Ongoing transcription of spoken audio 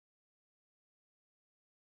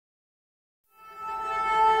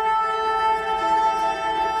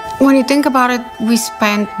When you think about it, we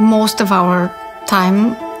spend most of our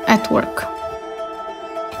time at work.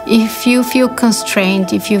 If you feel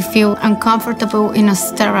constrained, if you feel uncomfortable in a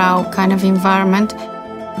sterile kind of environment,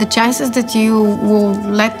 the chances that you will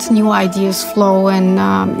let new ideas flow and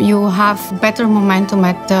you have better momentum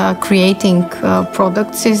at creating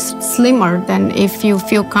products is slimmer than if you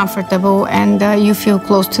feel comfortable and you feel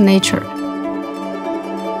close to nature.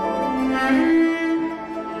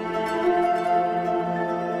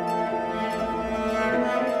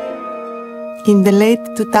 In the late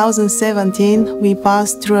 2017, we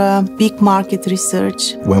passed through a big market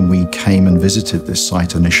research. When we came and visited this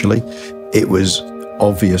site initially, it was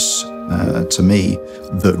obvious to me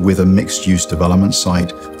that with a mixed-use development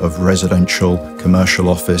site of residential, commercial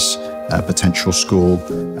office, potential school,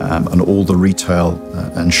 and all the retail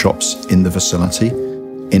and shops in the vicinity,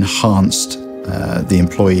 enhanced the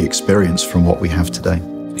employee experience from what we have today.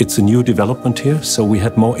 It's a new development here, so we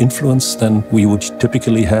had more influence than we would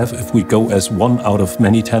typically have if we go as one out of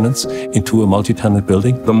many tenants into a multi-tenant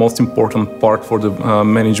building. The most important part for the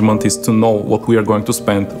management is to know what we are going to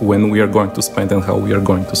spend, when we are going to spend, and how we are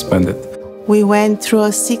going to spend it. We went through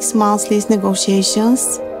a 6-month lease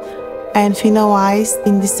negotiations and finalized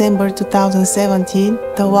in December 2017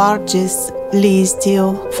 the largest lease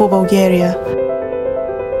deal for Bulgaria.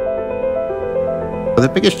 The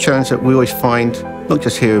biggest challenge that we always find, not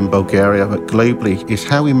just here in Bulgaria, but globally, is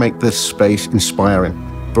how we make this space inspiring.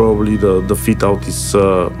 Probably the fit-out is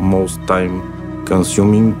most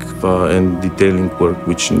time-consuming and detailing work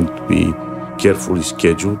which need to be carefully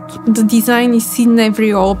scheduled. The design is in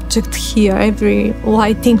every object here, every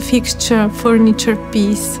lighting fixture, furniture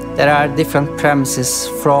piece. There are different premises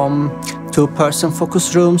from 2-person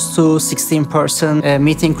focus rooms to 16-person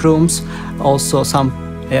meeting rooms, also some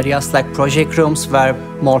areas like project rooms where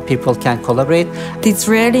more people can collaborate. It's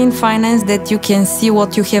rarely in finance that you can see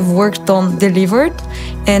what you have worked on delivered,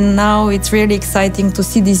 and now it's really exciting to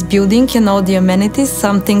see this building, you know, the amenities,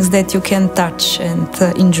 some things that you can touch and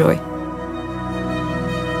enjoy.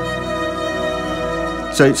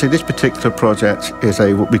 So this particular project is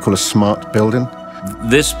what we call a smart building.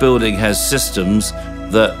 This building has systems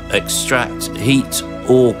that extract heat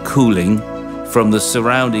or cooling from the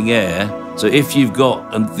surrounding air. So if you've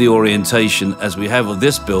got the orientation, as we have of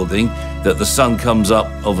this building, that the sun comes up,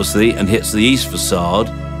 obviously, and hits the east facade,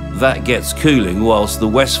 that gets cooling whilst the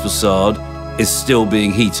west facade is still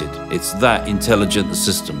being heated. It's that intelligent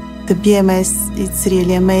system. The BMS, it's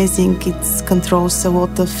really amazing. It controls a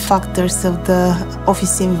lot of factors of the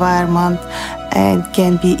office environment and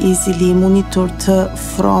can be easily monitored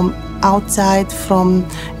from outside, from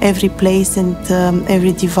every place and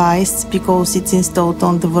every device, because it's installed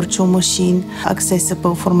on the virtual machine,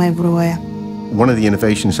 accessible from everywhere. One of the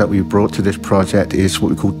innovations that we brought to this project is what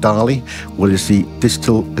we call DALI, what is the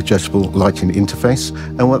Digital Adjustable Lighting Interface.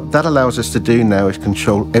 And what that allows us to do now is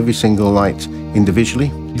control every single light individually.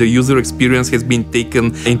 The user experience has been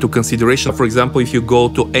taken into consideration. For example, if you go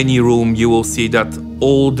to any room, you will see that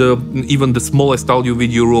even the smallest audio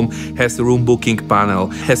video room has a room booking panel,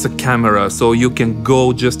 has a camera, so you can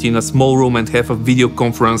go just in a small room and have a video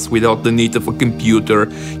conference without the need of a computer.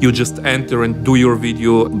 You just enter and do your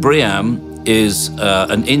video. BREEAM is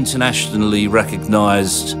an internationally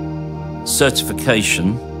recognized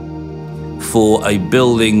certification for a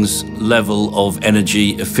building's level of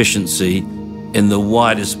energy efficiency in the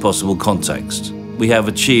widest possible context. We have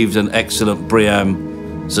achieved an excellent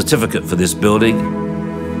BREEAM certificate for this building.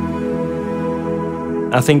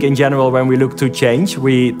 I think in general, when we look to change,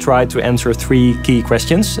 we try to answer 3 key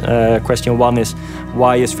questions. Question 1 is,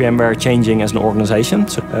 why is VMware changing as an organization?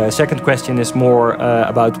 Second question is more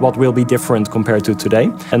about what will be different compared to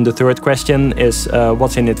today. And the third question is,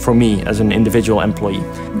 what's in it for me as an individual employee?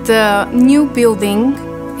 The new building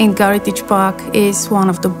in Heritage Park is one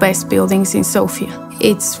of the best buildings in Sofia.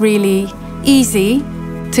 It's really easy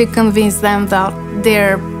to convince them that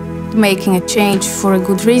they're making a change for a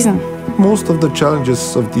good reason. Most of the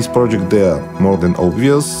challenges of this project, they are more than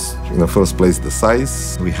obvious. In the first place, the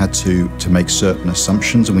size. We had to make certain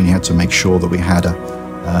assumptions, and we had to make sure that we had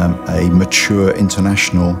a mature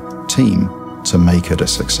international team to make it a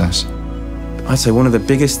success. I'd say one of the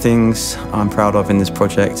biggest things I'm proud of in this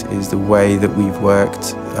project is the way that we've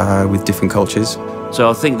worked with different cultures. So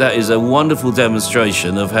I think that is a wonderful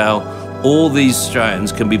demonstration of how all these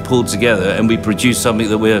strands can be pulled together and we produce something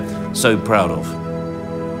that we're so proud of.